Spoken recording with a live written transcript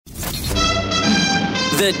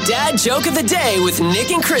The dad joke of the day with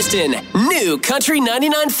Nick and Kristen. New Country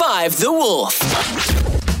 99.5 The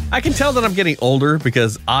Wolf. I can tell that I'm getting older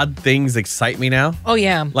because odd things excite me now. Oh,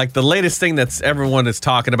 yeah. Like the latest thing that's everyone is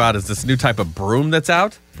talking about is this new type of broom that's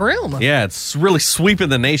out. Broom? Yeah, it's really sweeping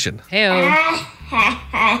the nation. Ew.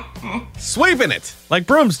 Sweeping it like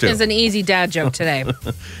brooms do. It's an easy dad joke today.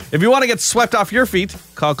 If you want to get swept off your feet,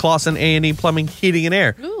 call Clausen A&E Plumbing, Heating, and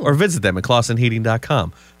Air. Ooh. Or visit them at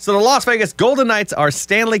ClausenHeating.com. So the Las Vegas Golden Knights are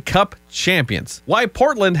Stanley Cup champions. Why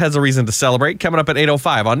Portland has a reason to celebrate coming up at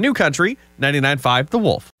 8:05 on New Country 99.5 The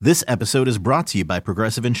Wolf. This episode is brought to you by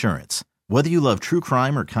Progressive Insurance. Whether you love true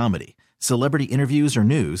crime or comedy, celebrity interviews or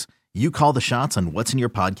news, you call the shots on what's in your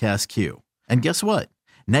podcast queue. And guess what?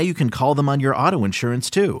 Now you can call them on your auto insurance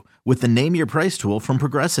too with the Name Your Price tool from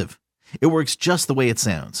Progressive. It works just the way it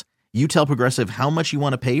sounds. You tell Progressive how much you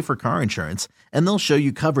want to pay for car insurance, and they'll show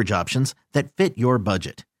you coverage options that fit your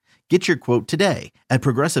budget. Get your quote today at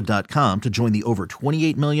Progressive.com to join the over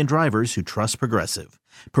 28 million drivers who trust Progressive.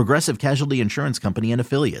 Progressive Casualty Insurance Company and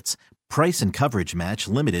Affiliates. Price and coverage match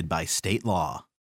limited by state law.